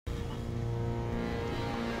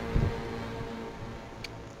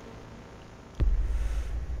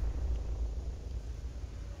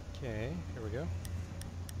Okay, here we go.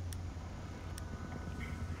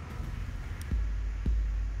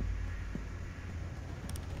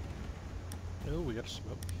 Oh, we got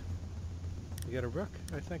smoke. We got a rook.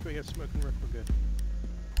 I think we got smoke and rook. We're good.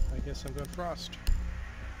 I guess I'm going frost.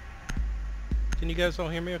 Can you guys all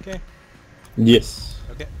hear me okay? Yes.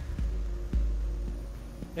 Okay.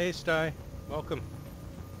 Hey, Sty. Welcome.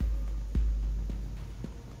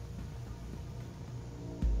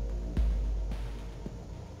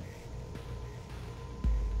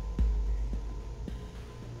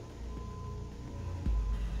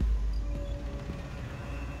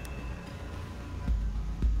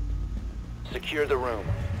 Secure the room.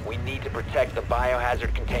 We need to protect the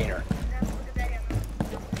biohazard container.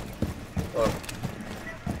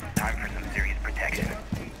 Time for some serious protection.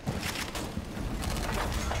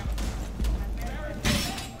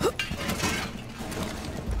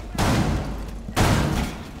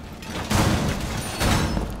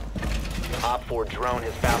 Op 4 drone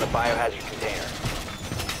has found the biohazard container.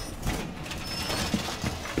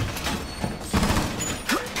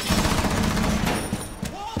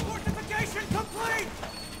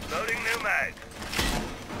 Loading new mag.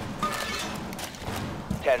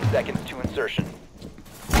 10 seconds to insertion.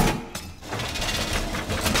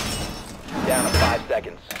 Down to 5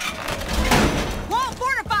 seconds. Wall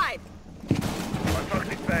fortified!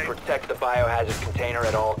 Protect the biohazard container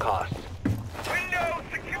at all costs. Window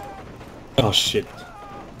secure. Oh shit.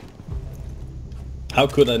 How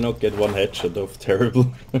could I not get one headshot of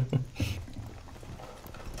terrible?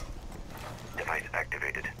 Device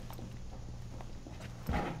activated.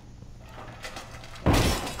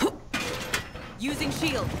 Using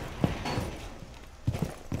shield.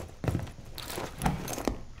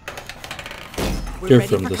 You're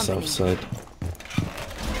from the south side.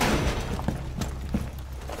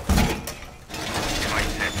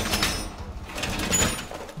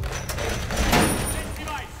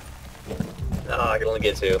 Oh, I can only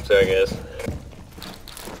get two, sorry guys.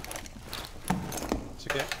 It's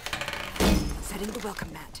okay. Setting the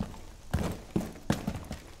welcome mat.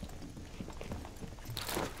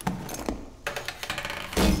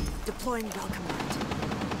 Deploying welcome mat.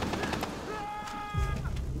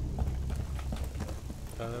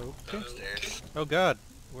 Okay. Oh god,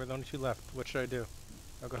 we're the only two left. What should I do?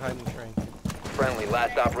 I'll go hide in the train. Friendly,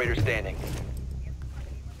 last operator standing.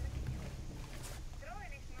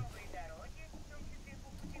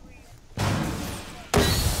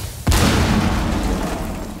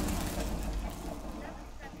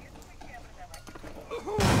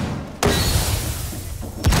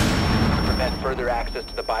 Prevent further access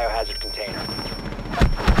to the biohazard container.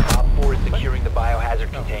 Op 4 is securing the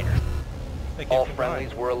biohazard container. Thank you All for friendlies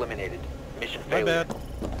mine. were eliminated. Mission My failure.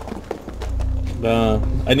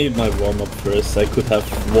 bad. I need my warm-up first. I could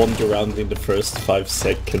have won the round in the first 5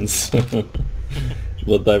 seconds.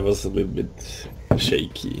 But I was a little bit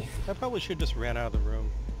shaky. I probably should just ran out of the room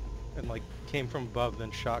and like came from above,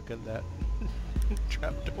 then shotgun that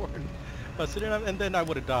trapdoor and busted it, and then I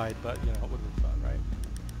would have died. But you know, it would have been fun, right?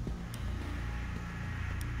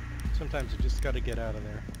 Sometimes you just got to get out of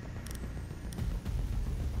there.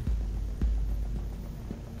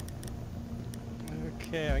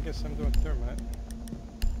 Okay, I guess I'm going thermite.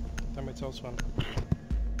 Thermite's also on.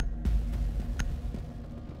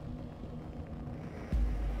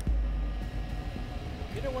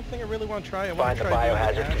 You know, one thing I really want to try. I want Find to the try doing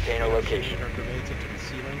biohazard ash, container you know, location. shooting our grenades into the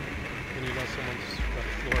ceiling when you know someone's got a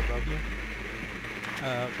floor above you.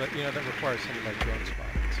 But you know that requires something like drone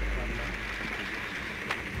spotting. So I don't know.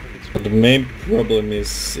 If it's The main problem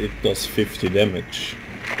is it does 50 damage.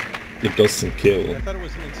 It doesn't kill. I thought it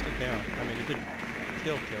was an instant down. I mean, it didn't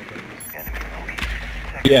kill, but it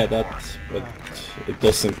was... Yeah, that, but it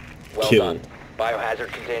doesn't Well kill. done.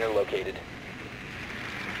 Biohazard container located.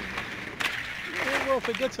 Yeah, well, if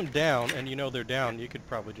it gets them down, and you know they're down, you could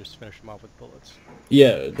probably just finish them off with bullets.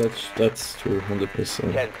 Yeah, that's true,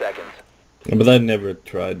 100%. 10 seconds. But I never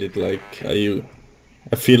tried it. Like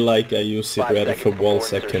I feel like I use it 5 rather for seconds walls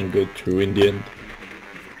before I can go through in the end.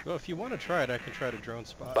 Well, if you want to try it, I can try to drone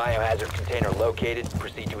spot. Biohazard container located.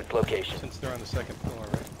 Proceed to its location. Since they're on the second floor,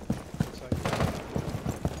 right? Looks like.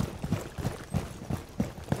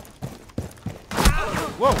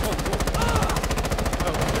 Whoa, whoa, whoa!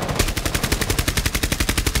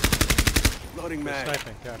 Oh, Loading they're mag.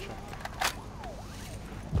 sniping, gotcha.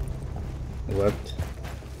 What?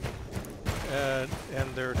 And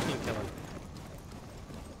they're team killing.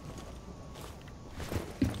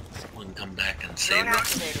 Someone come back and save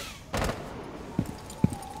us.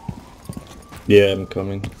 Yeah, I'm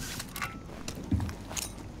coming.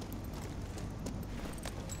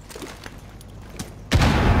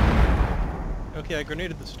 Okay, Okay, I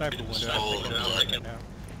grenaded the sniper window. I'm taking it out right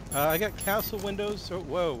now. I got castle windows. So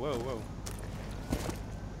whoa, whoa, whoa.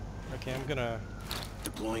 Okay, I'm gonna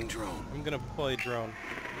Deploying drone. deploy drone.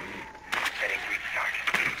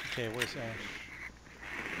 Okay, where's Ash?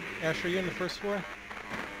 Ash, are you on the first floor?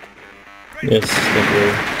 Yes, that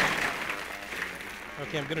way.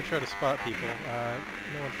 Okay, I'm gonna try to spot people. No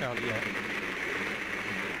one found it yet.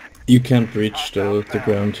 You can't reach the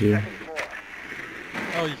ground here.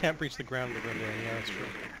 Oh, you can't breach the ground with the window. Yeah, that's true.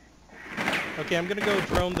 Okay, I'm gonna go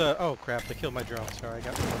drone the... Oh crap, they killed my drone. Sorry, I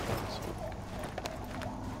got more drones.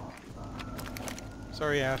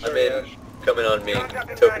 Sorry, Ash. I'm in. Coming on me.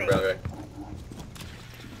 Token brown guy.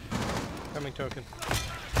 Coming token.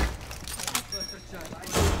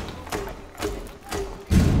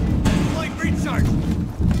 Deploying breach charge.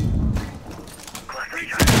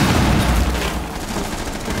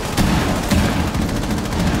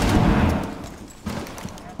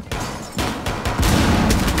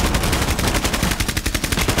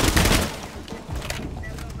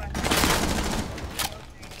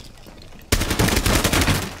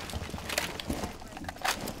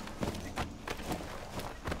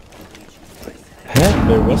 Huh?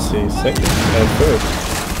 Where was he? Second? Third?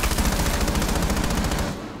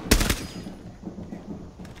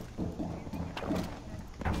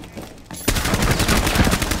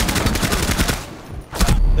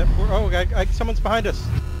 That poor... Oh, someone's behind us.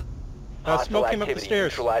 Hostile Smoke came up the activity.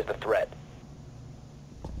 stairs. Neutralize the threat.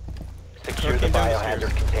 Secure Smoke the came down the biohazard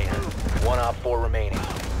stairs. container. 1 op 4 remaining.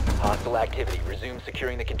 Hostile activity. Resume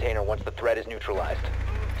securing the container once the threat is neutralized.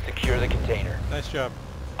 Secure the container. Nice job.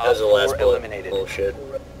 That was the Op last 4 bullet. eliminated. Bullshit.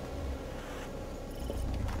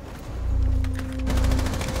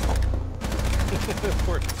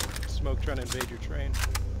 Poor smoke trying to invade your train.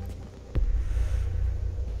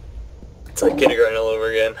 It's like kindergarten all over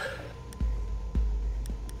again.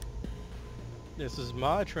 This is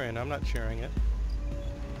my train. I'm not sharing it.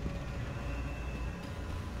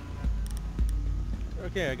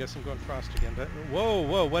 Okay, I guess I'm going frost again. But whoa,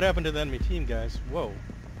 whoa! What happened to the enemy team, guys? Whoa!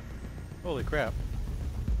 Holy crap!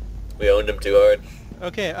 We owned him too hard.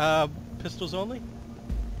 Okay, pistols only.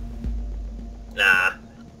 Nah.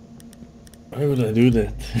 Why would I do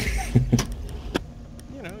that?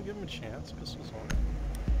 You know, give them a chance. Pistols only.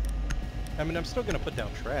 I mean, I'm still gonna put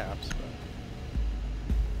down traps, but.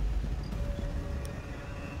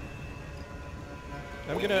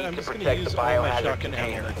 I'm We need just to gonna protect use the all my biohazard shotgun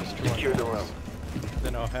ammo container. to destroy Secure the things. room.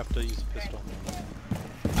 Then I'll have to use a pistol.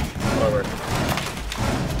 Armor.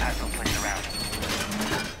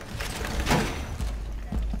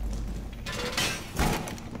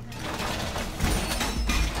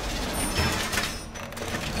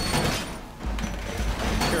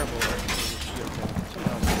 Terrible.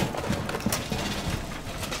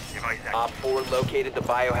 Op 4 located the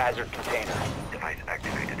biohazard container. Device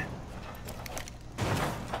activated.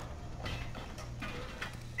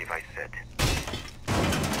 Device set.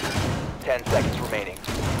 10 seconds remaining.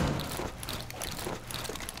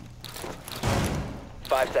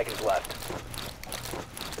 5 seconds left.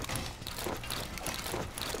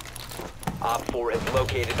 Op 4 has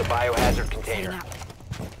located the biohazard Setting container. up.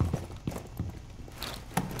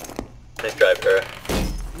 Nice drive, Kara.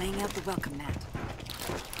 Laying out the welcome mat.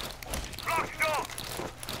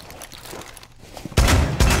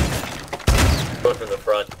 Going from the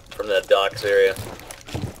front, from that docks area.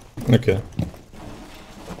 Okay.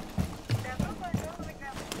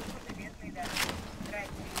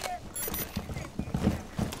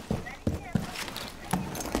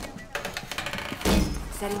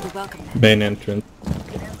 Setting the welcome mat. Main entrance.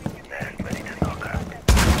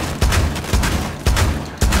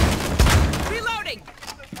 Reloading!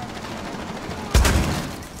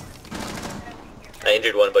 I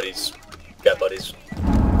injured one, but he's got buddies.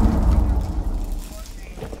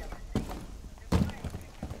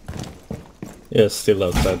 Yeah, still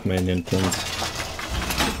outside main entrance.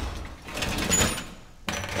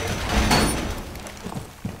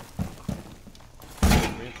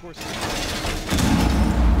 Reinforcements.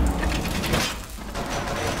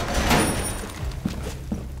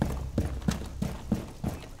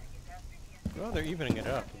 Well, they're evening it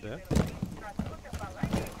up a bit.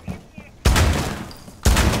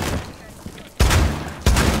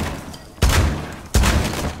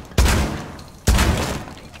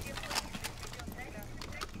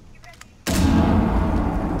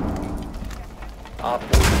 Op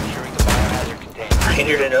 4 securing the biohazard container. I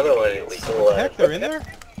injured another one. He's still alive. Heck, they're in there?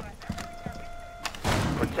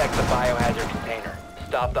 Protect the biohazard container.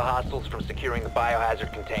 Stop the hostiles from securing the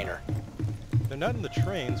biohazard container. They're not in the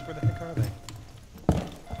trains. Where the heck are they?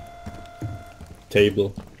 Table.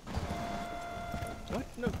 What?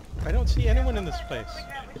 No. I don't see anyone in this place.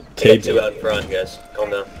 Take 2 out in front, guys.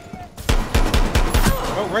 Calm down.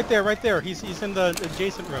 Oh, right there, right there. He's in the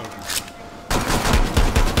adjacent room.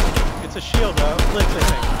 It's a shield, Blitz, I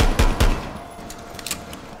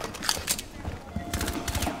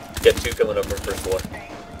think. Get 2 coming up from first floor.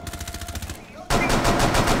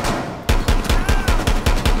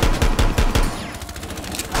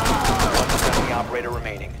 Friendly operator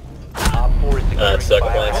remaining. Op 4 is securing the second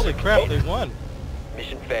line. biohazard Holy crap, they container. won.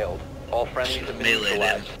 Mission failed. All friendlies have been Melee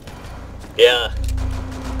neutralized. Yeah.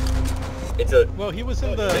 It's a... Well, he was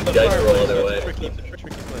in the The dice roll fireplace, other so way. it's a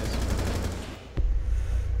tricky place.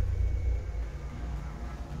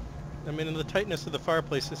 I mean, in the tightness of the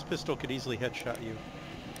fireplace, this pistol could easily headshot you.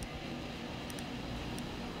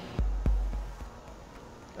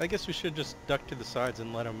 I guess we should just duck to the sides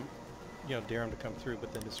and let him, you know, dare him to come through,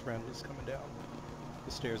 but then his friend was coming down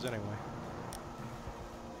the stairs anyway.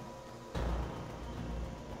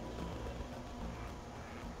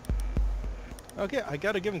 Okay, I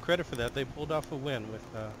gotta give him credit for that. They pulled off a win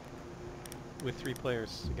with 3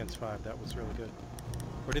 players against 5. That was really good.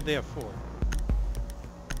 Or did they have 4?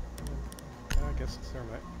 I guess it's their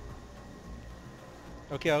right.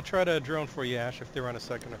 Okay, I'll try to drone for you, Ash, if they're on a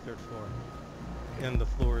 2nd or 3rd floor. And the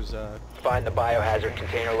floors, Find the biohazard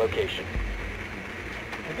container location.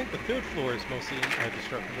 I think the 3rd floor is mostly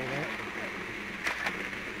destructible, right?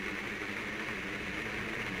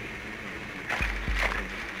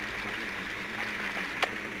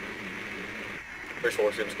 First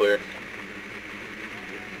floor seems clear.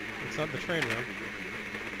 It's not the train room.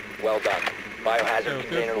 Well done. Biohazard So,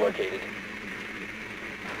 container third floor? located.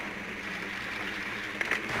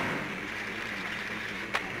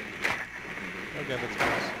 Okay, that's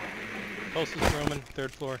close. Pulse is Roman,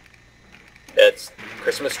 3rd floor. It's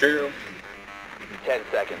Christmas tree room. 10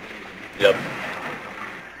 seconds. Yep.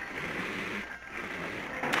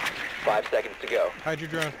 5 seconds to go. Hide your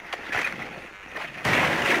drone.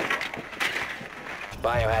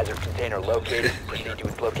 Biohazard container located. Proceed to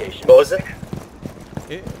its location. What was it?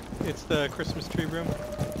 It's the Christmas tree room.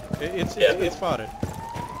 It's Yeah. spotted.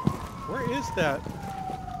 Where is that?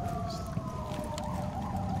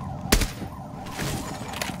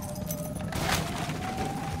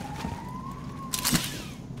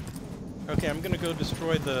 Okay, I'm gonna go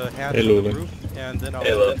destroy the hatch Hey, on the Lulu. roof, and then I'll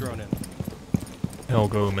Hey, let Lulu. the drone in. I'll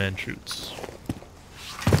go man shoots.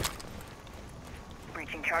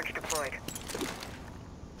 Breaching charge deployed.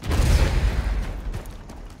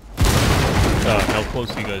 How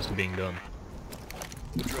close are you guys to being done?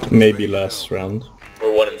 Maybe last round.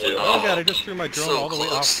 We're 1 and 2. Oh god, I just threw my drone so all the way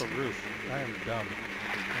off close. the roof. I am dumb.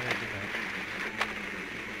 I didn't do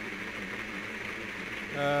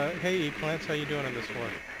that. Hey E-Plants, how you doing on this floor?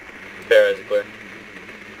 Fair as clear.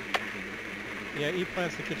 Yeah,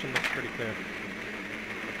 E-Plants, the kitchen looks pretty clear.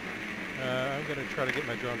 I'm gonna try to get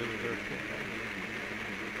my drone to the 3rd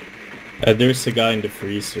floor. There's a guy in the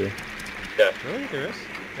freezer. Yeah. Really? There is?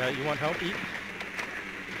 You want help, E?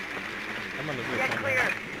 I'm on the roof. Get right now.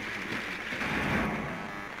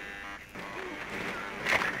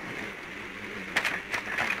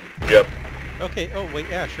 clear. Yep. Okay, oh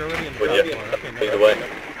wait, Ash, you're already in the We're top yep. floor. Okay, Either no, way.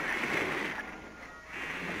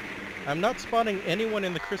 I'm not spotting anyone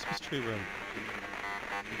in the Christmas tree room.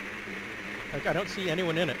 Like, I don't see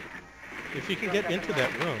anyone in it. If you can get into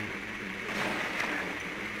that room.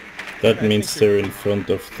 That I means think they're in front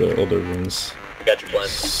of the other rooms. I got your plans.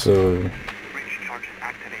 So, Breach charges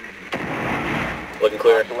activated. Looking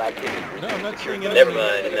clear. Hostile activity. No, I'm not seeing Resume anyone. Never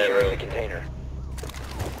mind, in that securing room. the container.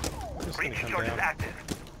 I'm just gonna Breach come charges down. active.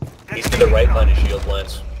 He's to the right behind his shield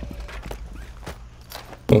lines.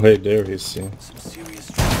 oh hey, there he is. Yeah. Some serious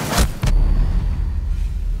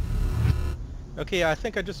Okay, I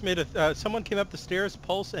think I just made a... someone came up the stairs,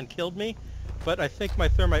 pulse, and killed me, but I think my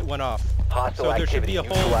thermite went off. Hostile So there should activity. be a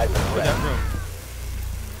hole Neutralize the for threat. that room.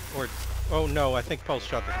 Or... oh no, I think pulse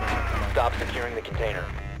shot the thermite. Never mind. Stop securing the container.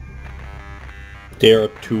 There are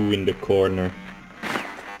 2 in the corner.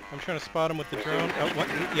 I'm trying to spot him with the drone. Oh, what?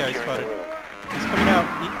 Yeah, I spotted. He's coming out.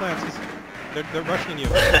 E-Plants, they're rushing you.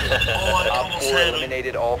 Oh, I Op almost 4 had him.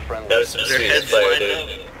 eliminated all That was friendlies. some Their serious heads fire, lined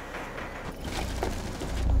dude. up.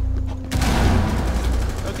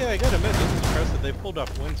 Okay, I gotta admit, this is impressive. They pulled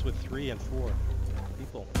off wins with 3 and 4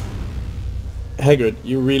 people. Hagrid,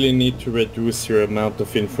 you really need to reduce your amount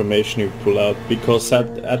of information you pull out, because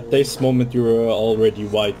at this moment you are already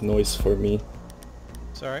white noise for me.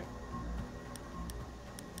 Sorry.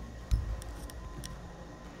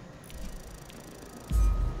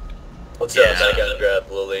 What's up? Yeah. I gotta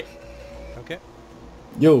grab Lily. Okay.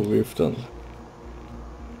 Yo, we've done.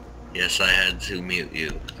 Yes, I had to mute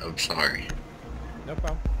you. I'm sorry. No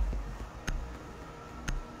problem.